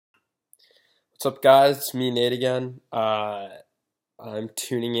What's up, guys? It's me, Nate, again. I'm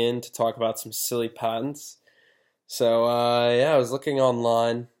tuning in to talk about some silly patents. Yeah, I was looking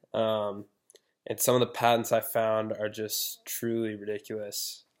online, and some of the patents I found are just truly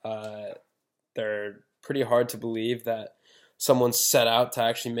ridiculous. They're pretty hard to believe that someone set out to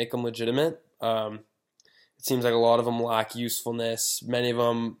actually make them legitimate. It seems like a lot of them lack usefulness. Many of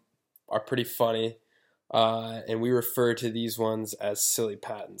them are pretty funny, and we refer to these ones as silly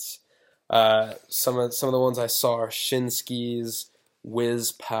patents. Some of the ones I saw are shin skis,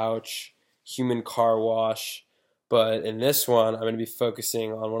 whiz pouch, human car wash. But in this one, I'm going to be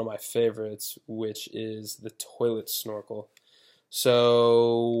focusing on one of my favorites, which is the toilet snorkel.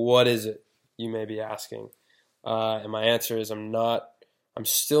 So, what is it? You may be asking. And my answer is I'm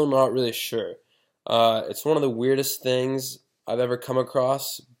still not really sure. It's one of the weirdest things I've ever come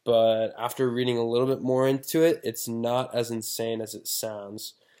across, but after reading a little bit more into it, it's not as insane as it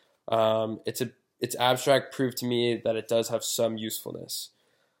sounds. It's abstract proof to me that it does have some usefulness.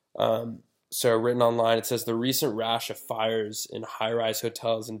 So written online, it says the recent rash of fires in high-rise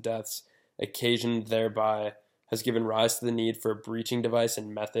hotels and deaths occasioned thereby has given rise to the need for a breaching device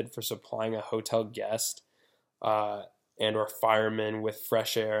and method for supplying a hotel guest and or fireman with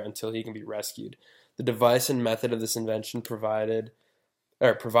fresh air until he can be rescued. The device and method of this invention provide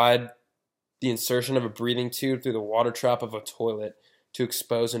the insertion of a breathing tube through the water trap of a toilet to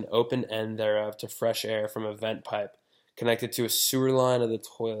expose an open end thereof to fresh air from a vent pipe connected to a sewer line of the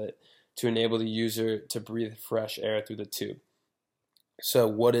toilet to enable the user to breathe fresh air through the tube. So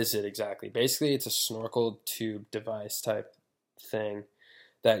what is it exactly? Basically, it's a snorkel tube device type thing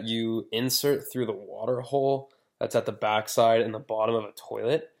that you insert through the water hole that's at the backside and the bottom of a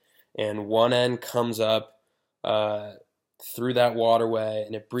toilet, and one end comes up through that waterway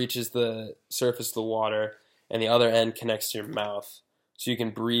and it breaches the surface of the water, and the other end connects to your mouth so you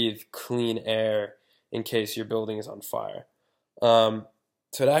can breathe clean air in case your building is on fire. So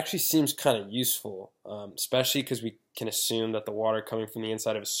it actually seems kind of useful, especially because we can assume that the water coming from the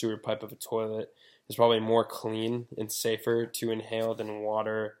inside of a sewer pipe of a toilet is probably more clean and safer to inhale than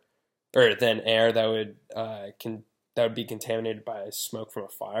water or than air that would be contaminated by smoke from a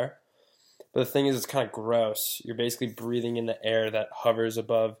fire. But the thing is, it's kind of gross. You're basically breathing in the air that hovers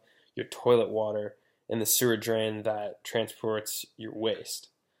above your toilet water in the sewer drain that transports your waste.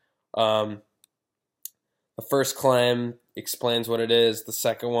 The first claim explains what it is. The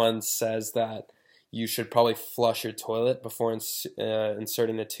second one says that you should probably flush your toilet before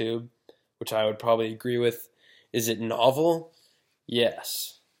inserting the tube, which I would probably agree with. Is it novel?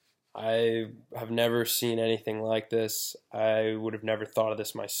 Yes. I have never seen anything like this. I would have never thought of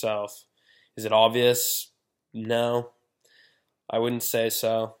this myself. Is it obvious? No. I wouldn't say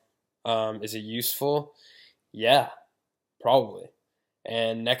so. Is it useful? Yeah, probably.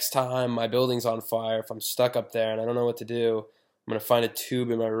 And next time my building's on fire, if I'm stuck up there and I don't know what to do, I'm going to find a tube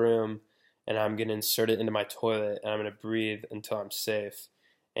in my room and I'm going to insert it into my toilet and I'm going to breathe until I'm safe.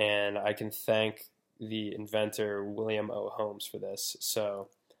 And I can thank the inventor, William O. Holmes, for this. So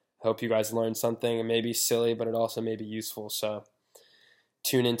I hope you guys learned something. It may be silly, but it also may be useful. So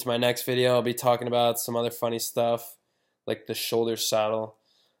tune into my next video. I'll be talking about some other funny stuff like the shoulder saddle.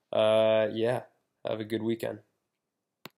 Yeah, have a good weekend.